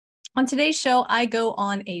On today's show, I go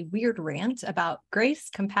on a weird rant about grace,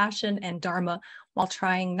 compassion, and Dharma while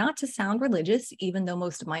trying not to sound religious, even though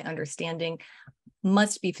most of my understanding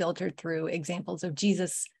must be filtered through examples of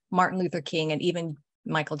Jesus, Martin Luther King, and even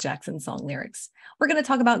Michael Jackson song lyrics. We're going to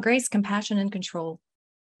talk about grace, compassion, and control,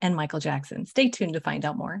 and Michael Jackson. Stay tuned to find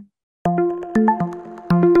out more.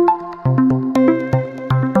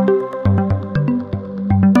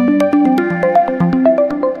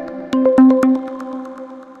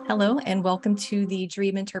 Hello, and welcome to the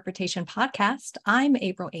Dream Interpretation Podcast. I'm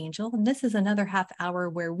April Angel, and this is another half hour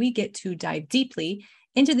where we get to dive deeply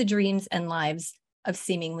into the dreams and lives of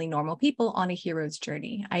seemingly normal people on a hero's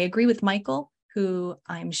journey. I agree with Michael, who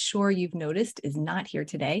I'm sure you've noticed is not here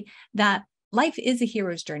today, that life is a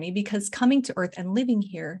hero's journey because coming to Earth and living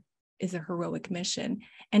here is a heroic mission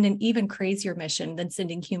and an even crazier mission than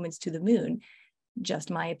sending humans to the moon.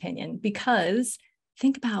 Just my opinion, because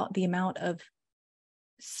think about the amount of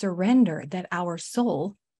surrender that our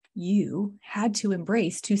soul, you, had to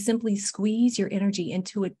embrace to simply squeeze your energy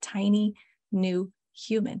into a tiny new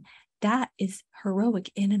human. That is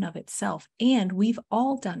heroic in and of itself. And we've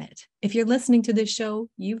all done it. If you're listening to this show,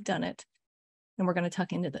 you've done it. And we're going to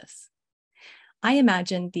tuck into this. I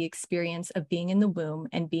imagine the experience of being in the womb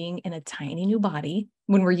and being in a tiny new body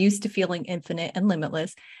when we're used to feeling infinite and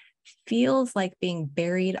limitless feels like being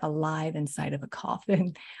buried alive inside of a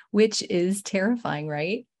coffin, which is terrifying,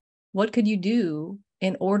 right? What could you do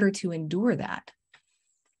in order to endure that?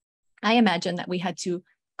 I imagine that we had to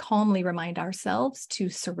calmly remind ourselves to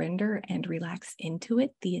surrender and relax into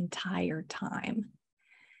it the entire time.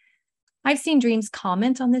 I've seen dreams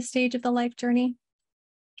comment on this stage of the life journey,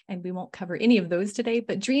 and we won't cover any of those today,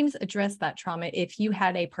 but dreams address that trauma if you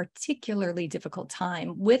had a particularly difficult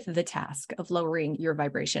time with the task of lowering your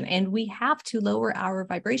vibration. And we have to lower our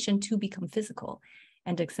vibration to become physical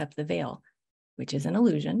and accept the veil, which is an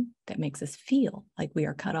illusion that makes us feel like we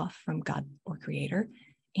are cut off from God or Creator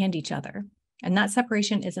and each other. And that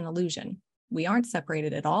separation is an illusion. We aren't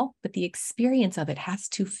separated at all, but the experience of it has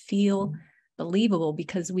to feel believable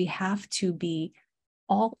because we have to be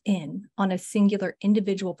all in on a singular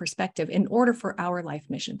individual perspective in order for our life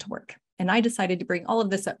mission to work. And I decided to bring all of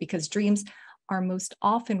this up because dreams are most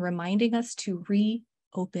often reminding us to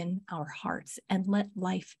reopen our hearts and let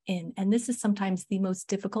life in. And this is sometimes the most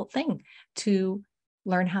difficult thing to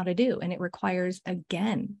learn how to do. And it requires,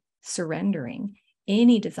 again, surrendering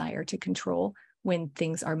any desire to control when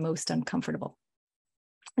things are most uncomfortable.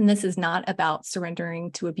 And this is not about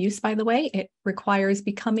surrendering to abuse, by the way. It requires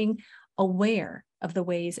becoming aware of the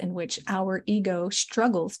ways in which our ego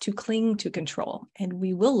struggles to cling to control. And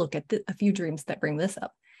we will look at a few dreams that bring this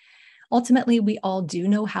up. Ultimately, we all do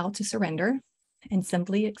know how to surrender and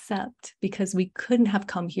simply accept, because we couldn't have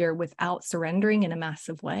come here without surrendering in a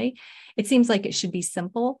massive way. It seems like it should be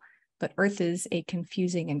simple, but Earth is a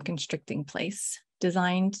confusing and constricting place,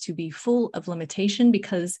 designed to be full of limitation,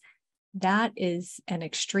 because that is an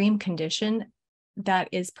extreme condition that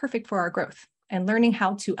is perfect for our growth. And learning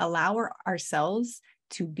how to allow ourselves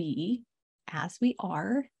to be as we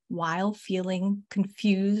are while feeling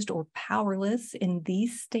confused or powerless in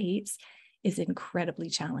these states is incredibly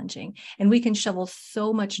challenging. And we can shovel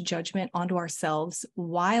so much judgment onto ourselves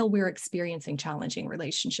while we're experiencing challenging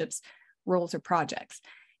relationships, roles, or projects.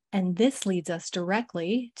 And this leads us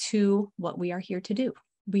directly to what we are here to do.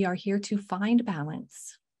 We are here to find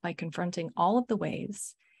balance by confronting all of the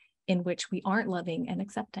ways in which we aren't loving and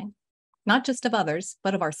accepting. Not just of others,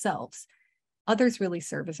 but of ourselves. Others really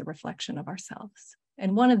serve as a reflection of ourselves.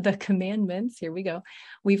 And one of the commandments, here we go,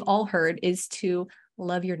 we've all heard is to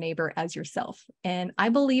love your neighbor as yourself. And I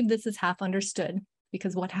believe this is half understood,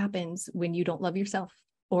 because what happens when you don't love yourself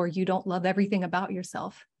or you don't love everything about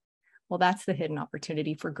yourself? Well, that's the hidden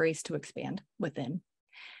opportunity for grace to expand within.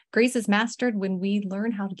 Grace is mastered when we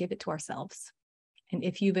learn how to give it to ourselves. And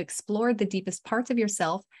if you've explored the deepest parts of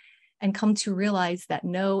yourself and come to realize that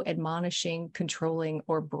no admonishing, controlling,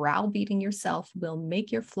 or browbeating yourself will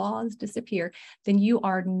make your flaws disappear, then you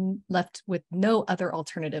are left with no other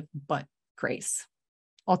alternative but grace,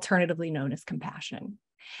 alternatively known as compassion.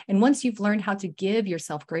 And once you've learned how to give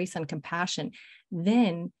yourself grace and compassion,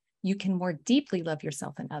 then you can more deeply love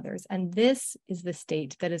yourself and others. And this is the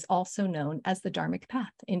state that is also known as the Dharmic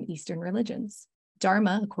path in Eastern religions.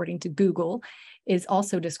 Dharma, according to Google, is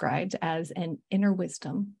also described as an inner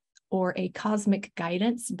wisdom or a cosmic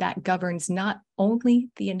guidance that governs not only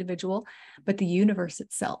the individual, but the universe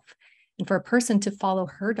itself. And for a person to follow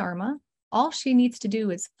her Dharma, all she needs to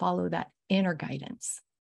do is follow that inner guidance.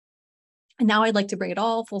 And now I'd like to bring it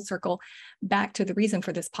all full circle back to the reason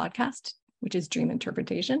for this podcast, which is dream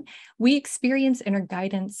interpretation. We experience inner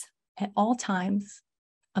guidance at all times,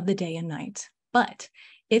 of the day and night. But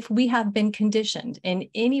if we have been conditioned in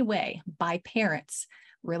any way by parents,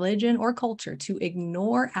 religion, or culture to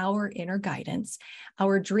ignore our inner guidance,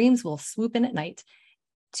 our dreams will swoop in at night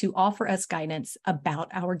to offer us guidance about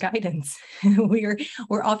our guidance. we're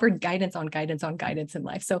offered guidance on guidance on guidance in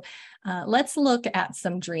life. So let's look at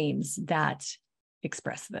some dreams that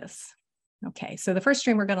express this. Okay, so the first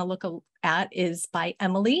dream we're going to look at is by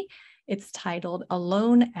Emily. It's titled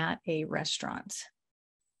Alone at a Restaurant.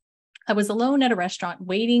 I was alone at a restaurant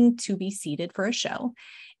waiting to be seated for a show.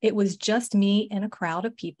 It was just me and a crowd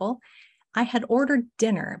of people. I had ordered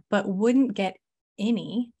dinner, but wouldn't get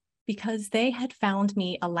any because they had found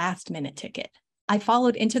me a last-minute ticket. I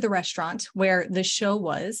followed into the restaurant where the show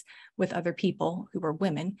was with other people who were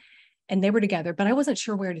women, and they were together, but I wasn't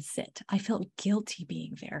sure where to sit. I felt guilty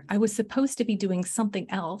being there. I was supposed to be doing something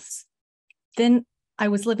else. Then I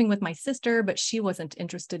was living with my sister, but she wasn't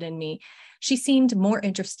interested in me. She seemed more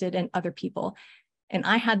interested in other people. And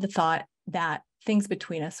I had the thought that things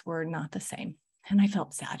between us were not the same. And I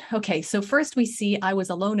felt sad. Okay, so first we see I was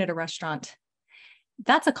alone at a restaurant.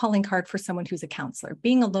 That's a calling card for someone who's a counselor.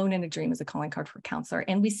 Being alone in a dream is a calling card for a counselor.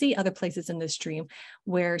 And we see other places in this dream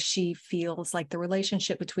where she feels like the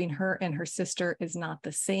relationship between her and her sister is not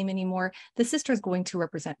the same anymore. The sister is going to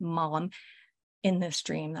represent mom in this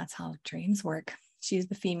dream. That's how dreams work. She's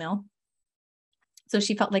the female. So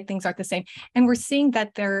she felt like things aren't the same. And we're seeing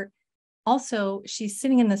that she's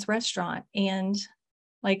sitting in this restaurant and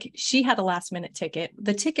like she had a last minute ticket.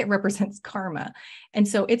 The ticket represents karma. And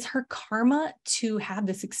so it's her karma to have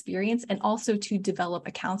this experience and also to develop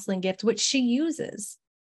a counseling gift, which she uses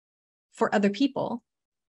for other people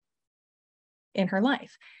in her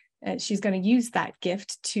life. And she's going to use that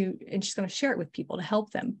gift and she's going to share it with people to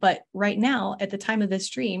help them. But right now, at the time of this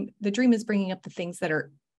dream, the dream is bringing up the things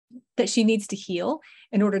that she needs to heal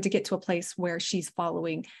in order to get to a place where she's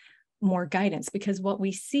following more guidance. Because what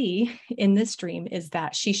we see in this dream is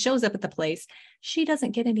that she shows up at the place, she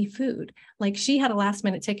doesn't get any food. Like she had a last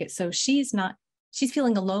minute ticket. So she's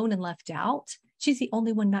feeling alone and left out. She's the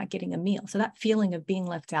only one not getting a meal. So that feeling of being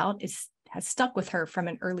left out has stuck with her from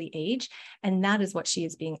an early age. And that is what she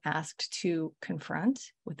is being asked to confront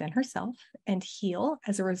within herself and heal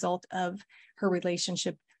as a result of her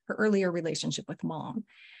earlier relationship with mom.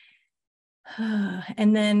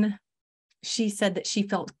 And then she said that she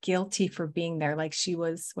felt guilty for being there. Like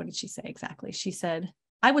what did she say exactly? She said,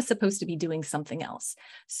 I was supposed to be doing something else.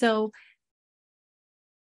 So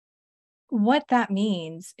what that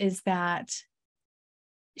means is that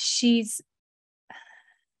she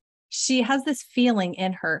has this feeling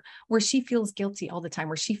in her where she feels guilty all the time,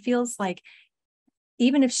 where she feels like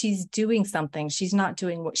even if she's doing something, she's not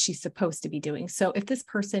doing what she's supposed to be doing. So if this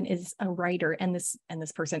person is a writer and this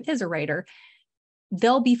person is a writer,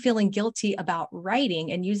 they'll be feeling guilty about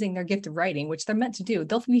writing and using their gift of writing, which they're meant to do.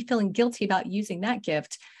 They'll be feeling guilty about using that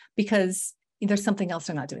gift because there's something else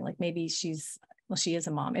they're not doing. Like maybe she is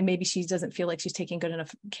a mom and maybe she doesn't feel like she's taking good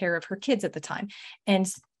enough care of her kids at the time. And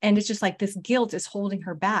it's just like this guilt is holding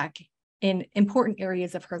her back in important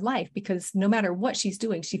areas of her life, because no matter what she's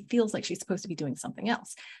doing, she feels like she's supposed to be doing something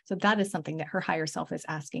else. So that is something that her higher self is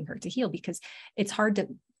asking her to heal, because it's hard to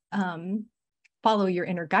follow your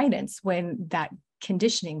inner guidance when that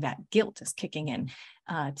conditioning, that guilt is kicking in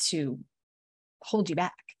to hold you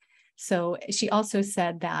back. So she also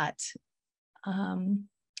said that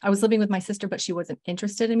I was living with my sister, but she wasn't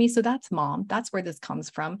interested in me. So that's mom. That's where this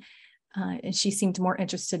comes from. And she seemed more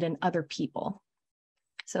interested in other people.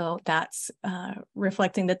 So that's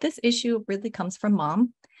reflecting that this issue really comes from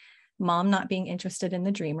mom not being interested in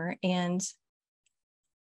the dreamer. And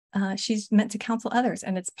she's meant to counsel others.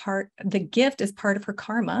 And the gift is part of her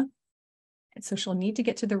karma. And so she'll need to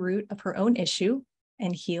get to the root of her own issue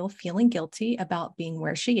and heal feeling guilty about being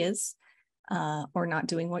where she is or not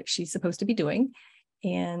doing what she's supposed to be doing.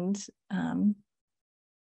 And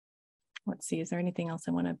let's see, is there anything else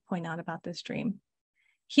I want to point out about this dream?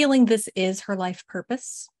 Healing this is her life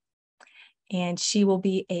purpose, and she will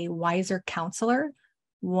be a wiser counselor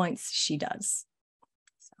once she does.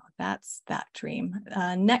 So that's that dream.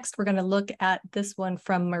 Next, we're going to look at this one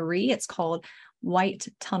from Marie. It's called White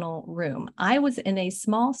Tunnel Room. I was in a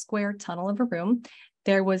small square tunnel of a room.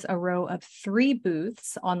 There was a row of 3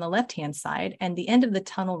 booths on the left-hand side, and the end of the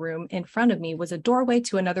tunnel room in front of me was a doorway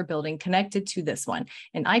to another building connected to this one.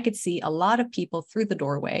 And I could see a lot of people through the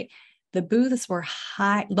doorway. The booths were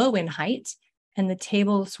low in height, and the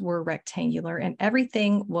tables were rectangular, and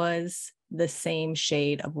everything was the same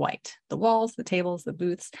shade of white. The walls, the tables, the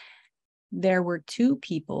booths. There were 2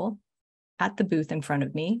 people at the booth in front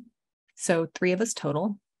of me, so 3 of us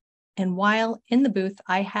total. And while in the booth,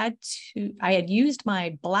 I had used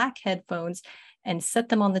my black headphones and set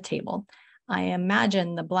them on the table. I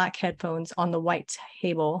imagine the black headphones on the white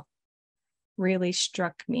table really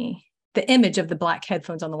struck me. The image of the black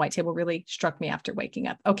headphones on the white table really struck me after waking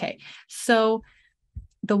up. Okay, so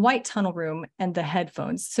the white tunnel room and the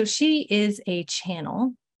headphones. So she is a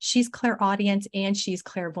channel. She's clairaudient and she's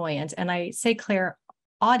clairvoyant. And I say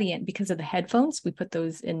clairaudient because of the headphones. We put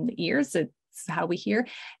those in the ears. It's how we hear.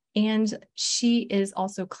 And she is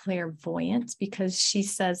also clairvoyant because she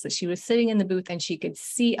says that she was sitting in the booth and she could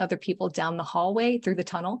see other people down the hallway through the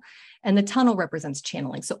tunnel. And the tunnel represents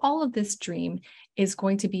channeling. So all of this dream is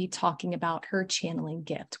going to be talking about her channeling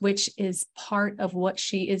gift, which is part of what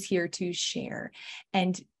she is here to share.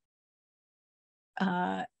 And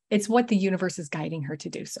it's what the universe is guiding her to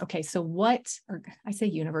do. So, okay, so what, or I say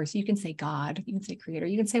universe, you can say God, you can say creator,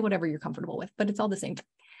 you can say whatever you're comfortable with, but it's all the same thing.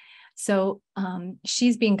 So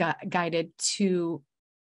she's being guided to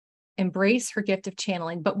embrace her gift of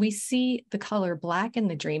channeling, but we see the color black in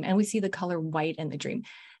the dream and we see the color white in the dream.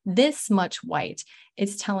 This much white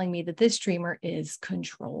is telling me that this dreamer is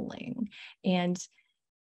controlling. And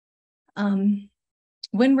when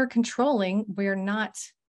we're controlling, we're not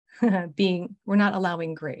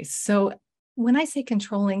allowing grace. So when I say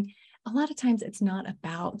controlling, a lot of times it's not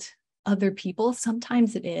about other people.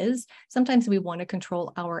 Sometimes it is. Sometimes we want to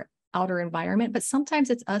control our outer environment, but sometimes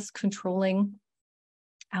it's us controlling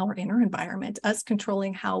our inner environment, us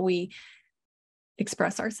controlling how we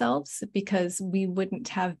express ourselves, because we wouldn't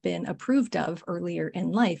have been approved of earlier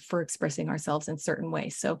in life for expressing ourselves in certain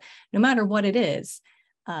ways. So no matter what it is,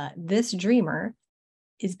 this dreamer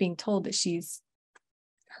is being told that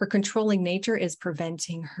her controlling nature is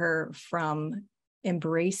preventing her from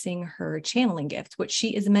embracing her channeling gift, which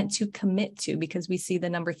she is meant to commit to, because we see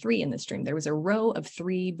the number 3 in this dream. There was a row of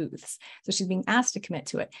 3 booths. So she's being asked to commit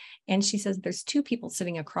to it. And she says there's 2 people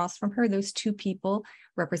sitting across from her. Those 2 people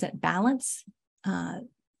represent balance.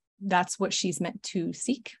 That's what she's meant to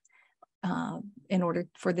seek in order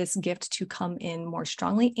for this gift to come in more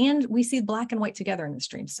strongly. And we see black and white together in this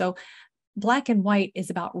dream. So black and white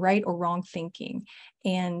is about right or wrong thinking.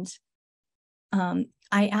 And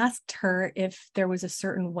I asked her if there was a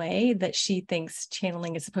certain way that she thinks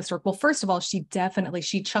channeling is supposed to work. Well, first of all, she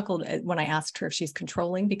chuckled when I asked her if she's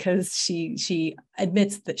controlling, because she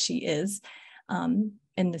admits that she is in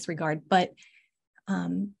this regard. But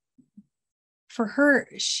for her,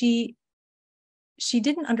 she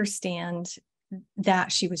didn't understand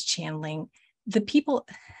that she was channeling. The people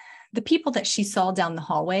that she saw down the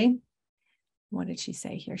hallway, what did she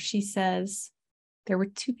say here? She says, there were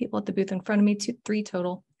 2 people at the booth in front of me, 3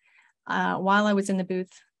 total. While I was in the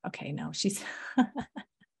booth, okay,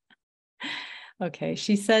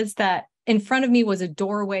 she says that in front of me was a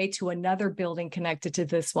doorway to another building connected to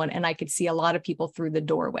this one, and I could see a lot of people through the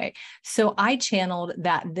doorway. So I channeled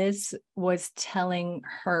that this was telling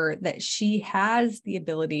her that she has the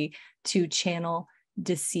ability to channel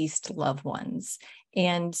deceased loved ones.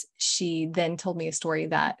 And she then told me a story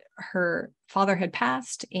that her father had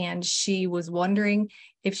passed, and she was wondering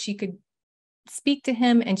if she could speak to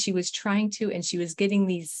him, and she was trying to, and she was getting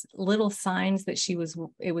these little signs that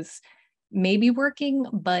it was maybe working,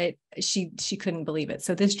 but she couldn't believe it.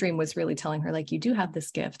 So this dream was really telling her, like, you do have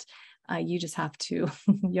this gift. You just have to,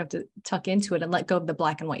 you have to tuck into it and let go of the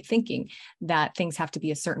black and white thinking that things have to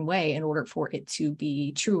be a certain way in order for it to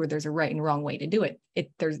be true, or there's a right and wrong way to do it.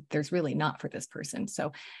 There's really not for this person.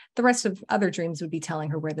 So the rest of other dreams would be telling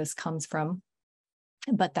her where this comes from.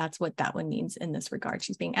 But that's what that one means in this regard.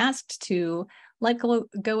 She's being asked to let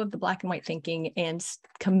go of the black and white thinking and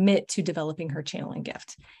commit to developing her channeling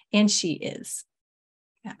gift. And she is,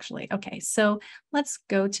 actually. Okay, so let's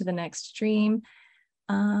go to the next dream.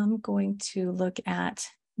 I'm going to look at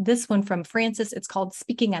this one from Francis. It's called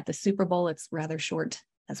Speaking at the Super Bowl. It's rather short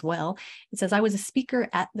as well. It says, I was a speaker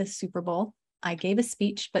at the Super Bowl. I gave a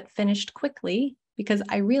speech, but finished quickly because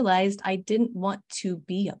I realized I didn't want to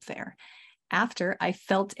be up there. After, I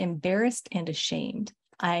felt embarrassed and ashamed.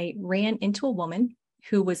 I ran into a woman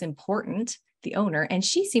who was important, the owner, and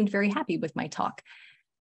she seemed very happy with my talk.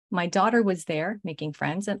 My daughter was there making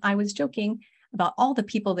friends, and I was joking about all the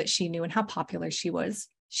people that she knew and how popular she was.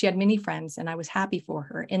 She had many friends, and I was happy for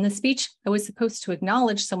her. In the speech, I was supposed to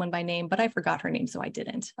acknowledge someone by name, but I forgot her name, so I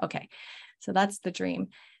didn't. Okay, so that's the dream.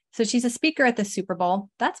 So she's a speaker at the Super Bowl.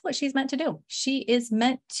 That's what she's meant to do. She is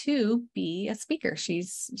meant to be a speaker.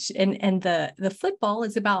 And the football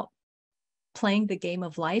is about playing the game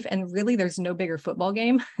of life. And really, there's no bigger football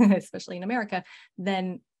game, especially in America,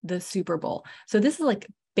 than the Super Bowl. So this is like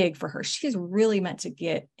big for her. She's really meant to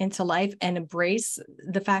get into life and embrace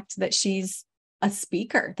the fact that she's a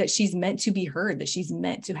speaker, that she's meant to be heard, that she's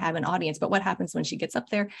meant to have an audience. But what happens when she gets up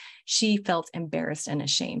there? She felt embarrassed and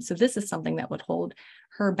ashamed. So this is something that would hold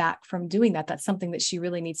her back from doing that. That's something that she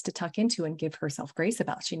really needs to tuck into and give herself grace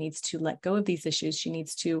about. She needs to let go of these issues. She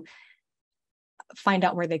needs to find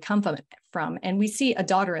out where they come from. And we see a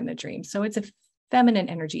daughter in the dream. So it's a feminine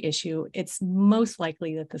energy issue. It's most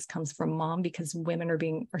likely that this comes from mom, because women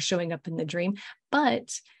are showing up in the dream.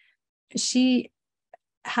 But she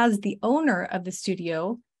has the owner of the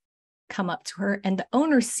studio come up to her, and the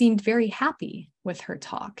owner seemed very happy with her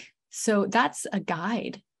talk. So that's a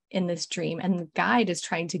guide in this dream. And the guide is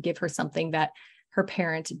trying to give her something that her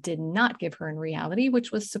parent did not give her in reality,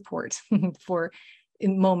 which was support for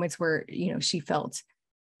in moments where, she felt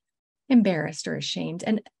embarrassed or ashamed.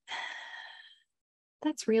 And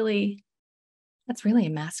that's really a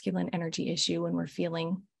masculine energy issue, when we're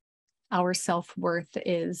feeling our self-worth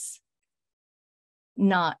is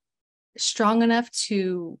not strong enough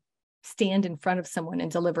to stand in front of someone and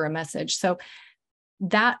deliver a message. So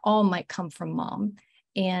that all might come from mom.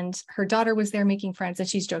 And her daughter was there making friends, and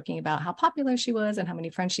she's joking about how popular she was and how many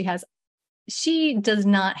friends she has. She does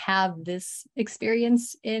not have this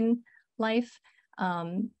experience in life.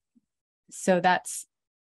 So that's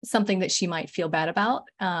something that she might feel bad about.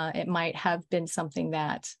 It might have been something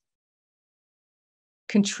that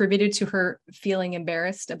contributed to her feeling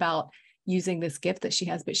embarrassed about using this gift that she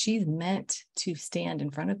has, but she's meant to stand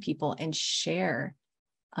in front of people and share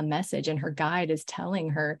a message. And her guide is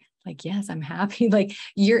telling her, like, yes, I'm happy. Like,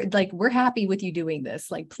 we're happy with you doing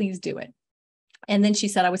this. Like, please do it. And then she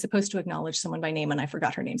said, I was supposed to acknowledge someone by name and I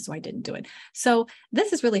forgot her name, so I didn't do it. So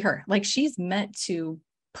this is really her. Like, she's meant to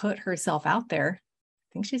put herself out there. I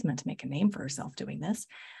think she's meant to make a name for herself doing this,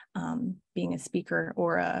 being a speaker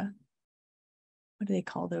or what do they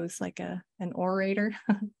call those? Like an orator.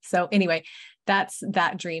 So anyway, that's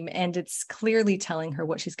that dream. And it's clearly telling her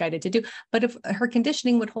what she's guided to do. But if her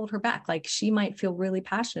conditioning would hold her back, like she might feel really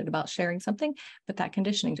passionate about sharing something, but that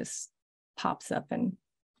conditioning just pops up and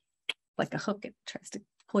like a hook, it tries to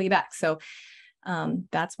pull you back. So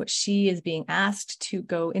that's what she is being asked to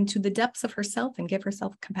go into the depths of herself and give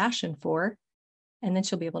herself compassion for. And then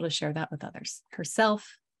she'll be able to share that with others,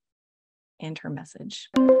 herself and her message.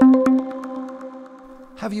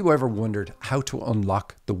 Have you ever wondered how to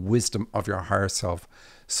unlock the wisdom of your higher self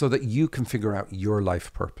so that you can figure out your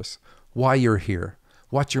life purpose, why you're here,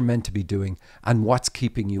 what you're meant to be doing, and what's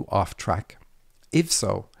keeping you off track? If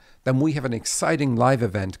so, then we have an exciting live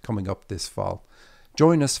event coming up this fall.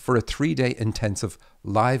 Join us for a 3-day intensive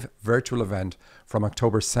live virtual event from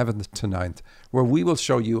October 7th to 9th, where we will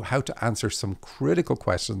show you how to answer some critical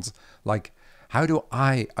questions like, how do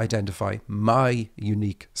I identify my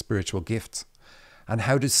unique spiritual gifts? And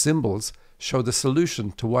how do symbols show the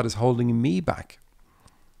solution to what is holding me back?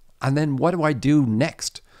 And then what do I do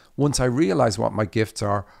next once I realize what my gifts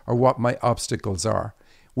are or what my obstacles are?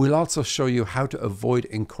 We'll also show you how to avoid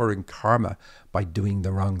incurring karma by doing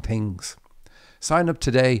the wrong things. Sign up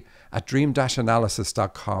today at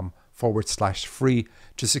dream-analysis.com/free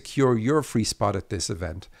to secure your free spot at this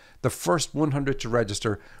event. The first 100 to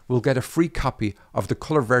register will get a free copy of the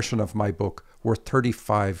color version of my book worth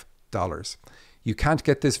 $35. You can't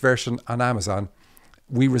get this version on Amazon.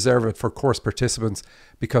 We reserve it for course participants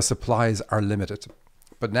because supplies are limited.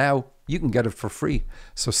 But now you can get it for free.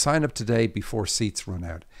 So sign up today before seats run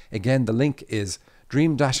out. Again, the link is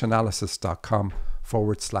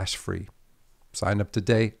dream-analysis.com/free. Sign up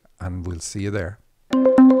today and we'll see you there.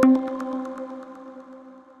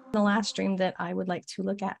 The last dream that I would like to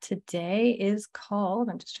look at today is called,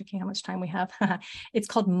 I'm just checking how much time we have. It's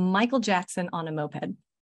called Michael Jackson on a Moped.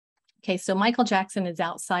 Okay, so Michael Jackson is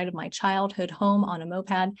outside of my childhood home on a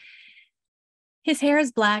moped. His hair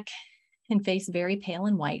is black and face very pale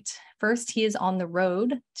and white. First, he is on the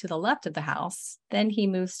road to the left of the house. Then he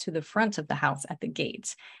moves to the front of the house at the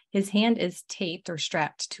gate. His hand is taped or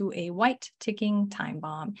strapped to a white ticking time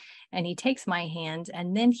bomb. And he takes my hand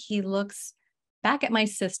and then he looks back at my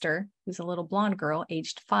sister, who's a little blonde girl,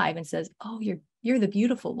 aged 5, and says, "Oh, you're the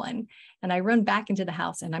beautiful one." And I run back into the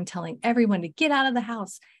house and I'm telling everyone to get out of the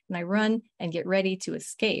house. And I run and get ready to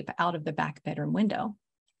escape out of the back bedroom window.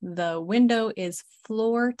 The window is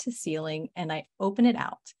floor to ceiling and I open it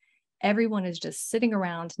out. Everyone is just sitting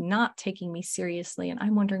around, not taking me seriously. And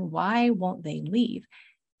I'm wondering, why won't they leave?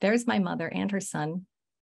 There's my mother and her son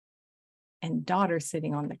and daughter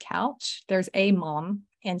sitting on the couch. There's a mom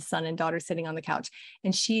and son and daughter sitting on the couch.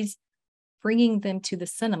 And she's bringing them to the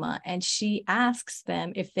cinema. And she asks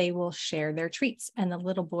them if they will share their treats. And the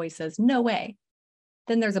little boy says, "No way."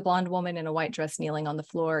 Then there's a blonde woman in a white dress kneeling on the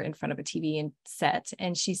floor in front of a TV and set.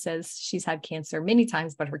 And she says she's had cancer many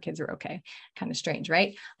times, but her kids are okay. Kind of strange,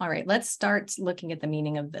 right? All right, let's start looking at the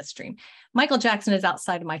meaning of this dream. Michael Jackson is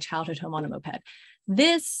outside of my childhood home on a moped.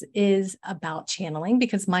 This is about channeling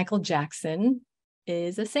because Michael Jackson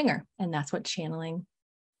is a singer, and that's what channeling,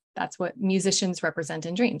 that's what musicians represent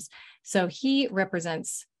in dreams. So he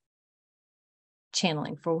represents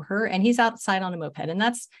channeling for her, and he's outside on a moped, and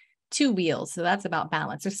that's 2 wheels. So that's about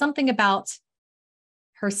balance. There's something about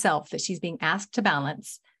herself that she's being asked to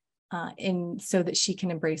balance so that she can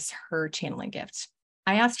embrace her channeling gift.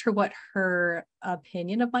 I asked her what her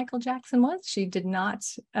opinion of Michael Jackson was. She did not,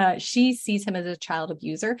 she sees him as a child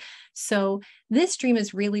abuser. So this dream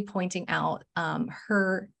is really pointing out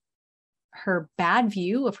her bad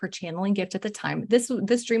view of her channeling gift at the time.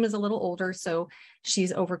 This dream is a little older, so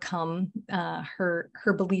she's overcome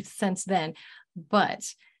her beliefs since then.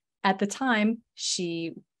 But at the time,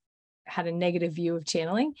 she had a negative view of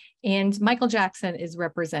channeling, and Michael Jackson is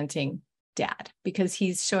representing Dad because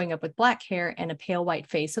he's showing up with black hair and a pale white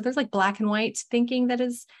face. So there's like black and white thinking that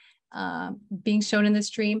is being shown in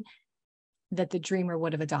this dream that the dreamer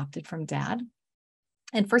would have adopted from Dad.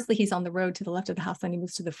 And firstly, he's on the road to the left of the house, then he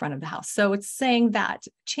moves to the front of the house. So it's saying that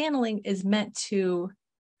channeling is meant to,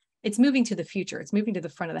 it's moving to the future. It's moving to the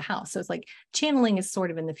front of the house. So it's like channeling is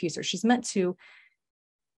sort of in the future. She's meant to,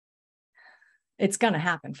 it's going to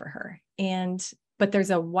happen for her. But there's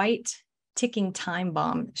a white ticking time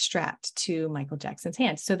bomb strapped to Michael Jackson's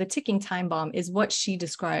hand. So the ticking time bomb is what she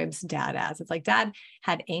describes Dad as. It's like Dad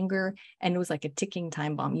had anger and it was like a ticking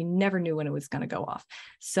time bomb. You never knew when it was going to go off.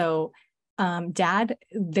 So Dad,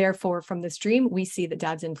 therefore, from this dream, we see that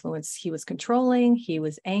Dad's influence, he was controlling, he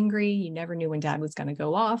was angry. You never knew when Dad was going to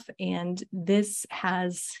go off. And this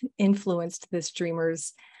has influenced this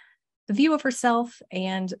dreamer's view of herself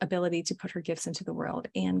and ability to put her gifts into the world.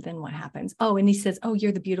 And then what happens? Oh, and he says, oh,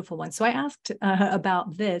 you're the beautiful one. So I asked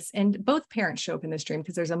about this, and both parents show up in this dream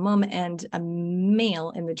because there's a mom and a male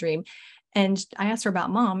in the dream. And I asked her about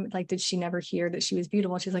Mom, like, did she never hear that she was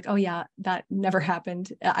beautiful? She's like, oh yeah, that never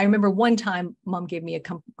happened. I remember one time Mom gave me a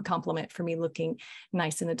compliment for me looking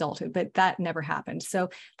nice in adulthood, but that never happened. So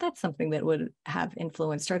that's something that would have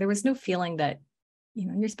influenced her. There was no feeling that,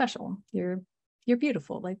 you're special, you're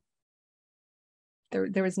beautiful. Like,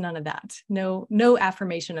 there was none of that. No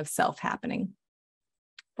affirmation of self happening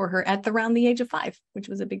for her at around the age of 5, which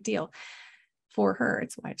was a big deal for her.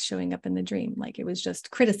 It's why it's showing up in the dream. Like, it was just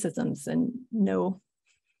criticisms and no,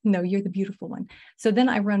 you're the beautiful one. So then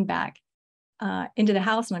I run back into the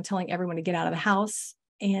house and I'm telling everyone to get out of the house.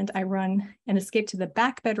 And I run and escape to the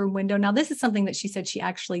back bedroom window. Now, this is something that she said she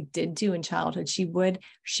actually did do in childhood. She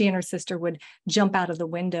and her sister would jump out of the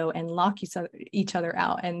window and lock each other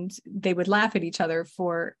out. And they would laugh at each other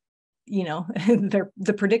for,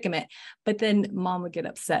 the predicament. But then Mom would get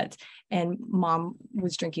upset, and Mom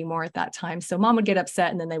was drinking more at that time. So Mom would get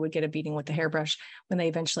upset, and then they would get a beating with the hairbrush when they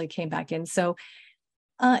eventually came back in. So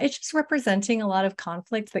it's just representing a lot of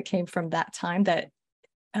conflict that came from that time that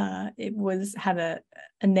had a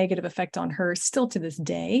negative effect on her still to this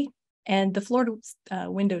day. And the floor to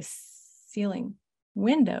window that's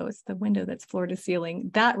floor to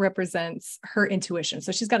ceiling, that represents her intuition.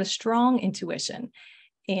 So she's got a strong intuition,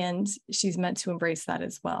 and she's meant to embrace that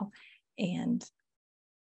as well. And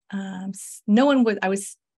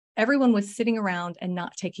everyone was sitting around and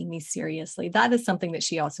not taking me seriously. That is something that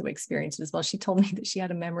she also experienced as well. She told me that she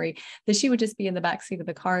had a memory that she would just be in the backseat of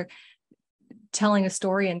the car telling a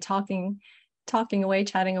story and talking away,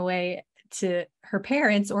 chatting away to her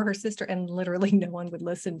parents or her sister, and literally no one would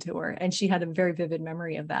listen to her. And she had a very vivid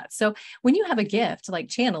memory of that. So when you have a gift like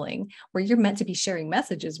channeling, where you're meant to be sharing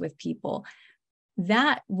messages with people,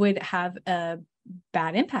 that would have a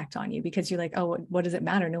bad impact on you because you're like, oh, what does it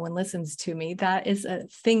matter? No one listens to me. That is a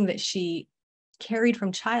thing that she carried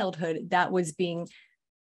from childhood that was being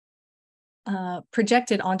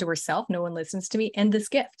projected onto herself. No one listens to me. And this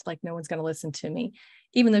gift, like, no one's going to listen to me,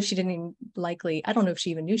 even though she didn't even I don't know if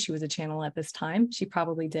she even knew she was a channel at this time. She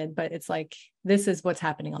probably did, but it's like, this is what's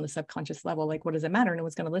happening on the subconscious level. Like, what does it matter? No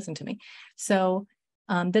one's going to listen to me. So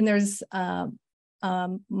then there's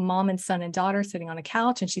mom and son and daughter sitting on a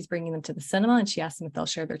couch, and she's bringing them to the cinema, and she asks them if they'll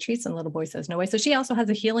share their treats, and the little boy says no way. So she also has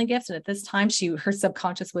a healing gift. And at this time, her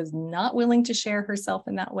subconscious was not willing to share herself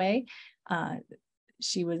in that way.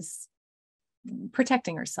 She was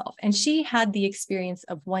protecting herself. And she had the experience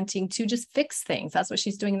of wanting to just fix things. That's what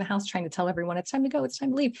she's doing in the house, trying to tell everyone it's time to go, it's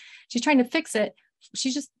time to leave. She's trying to fix it.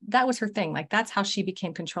 That was her thing. Like, that's how she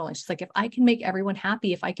became controlling. She's like, if I can make everyone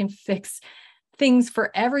happy, if I can fix things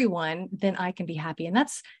for everyone, then I can be happy. And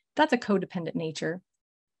that's a codependent nature.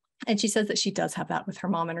 And she says that she does have that with her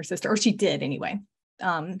mom and her sister, or she did anyway,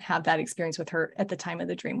 have that experience with her at the time of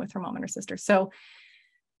the dream with her mom and her sister. So,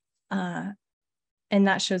 and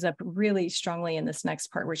that shows up really strongly in this next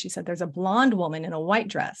part where she said there's a blonde woman in a white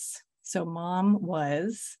dress. So mom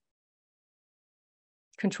was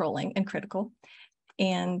controlling and critical,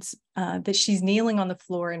 and that she's kneeling on the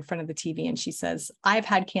floor in front of the TV. And she says, I've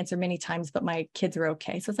had cancer many times, but my kids are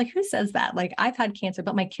okay. So it's like, who says that? Like, I've had cancer,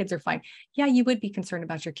 but my kids are fine. Yeah, you would be concerned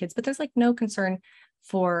about your kids, but there's like no concern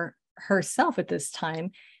for herself at this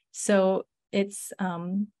time. So it's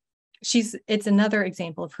another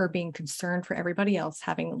example of her being concerned for everybody else,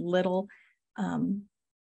 having little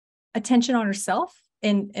attention on herself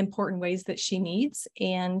in important ways that she needs.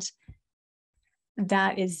 And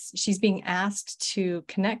that is, she's being asked to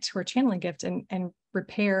connect to her channeling gift and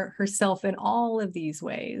repair herself in all of these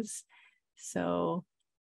ways. So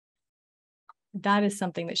that is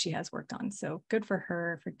something that she has worked on. So good for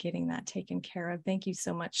her for getting that taken care of. Thank you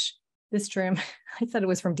so much. This dream, I said it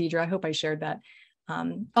was from Deirde. I hope I shared that.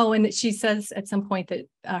 And she says at some point that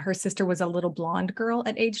her sister was a little blonde girl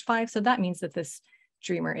at age 5. So that means that this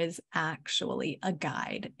dreamer is actually a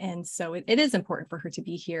guide. And so it is important for her to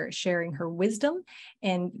be here sharing her wisdom.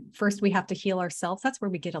 And first we have to heal ourselves. That's where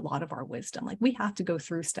we get a lot of our wisdom. Like, we have to go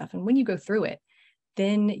through stuff. And when you go through it,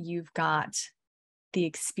 then you've got the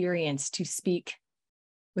experience to speak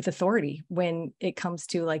with authority when it comes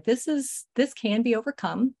to like, this can be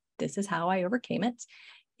overcome. This is how I overcame it.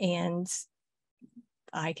 And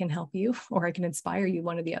I can help you, or I can inspire you,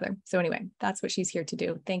 one or the other. So anyway, that's what she's here to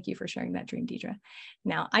do. Thank you for sharing that dream, Deirde.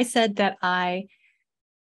 Now, I said that I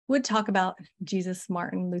would talk about Jesus,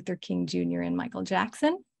 Martin Luther King Jr., and Michael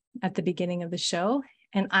Jackson at the beginning of the show.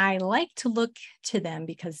 And I like to look to them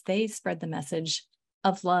because they spread the message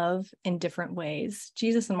of love in different ways.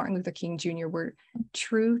 Jesus and Martin Luther King Jr. were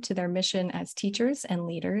true to their mission as teachers and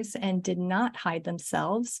leaders and did not hide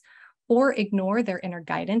themselves or ignore their inner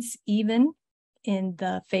guidance, even in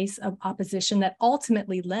the face of opposition that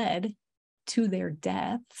ultimately led to their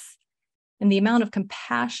deaths. And the amount of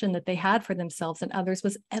compassion that they had for themselves and others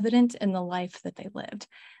was evident in the life that they lived.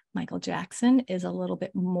 Michael Jackson is a little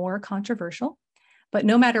bit more controversial, but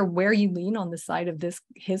no matter where you lean on the side of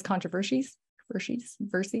his controversies, the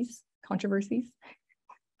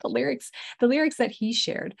lyrics that he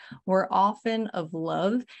shared were often of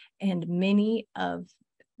love, and many of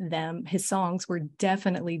them, his songs, were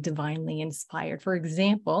definitely divinely inspired. For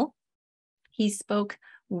example, he spoke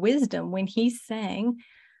wisdom when he sang,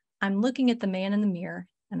 I'm looking at the man in the mirror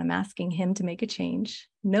and I'm asking him to make a change.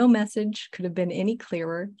 No message could have been any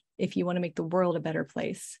clearer. If you want to make the world a better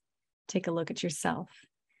place, take a look at yourself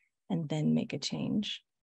and then make a change.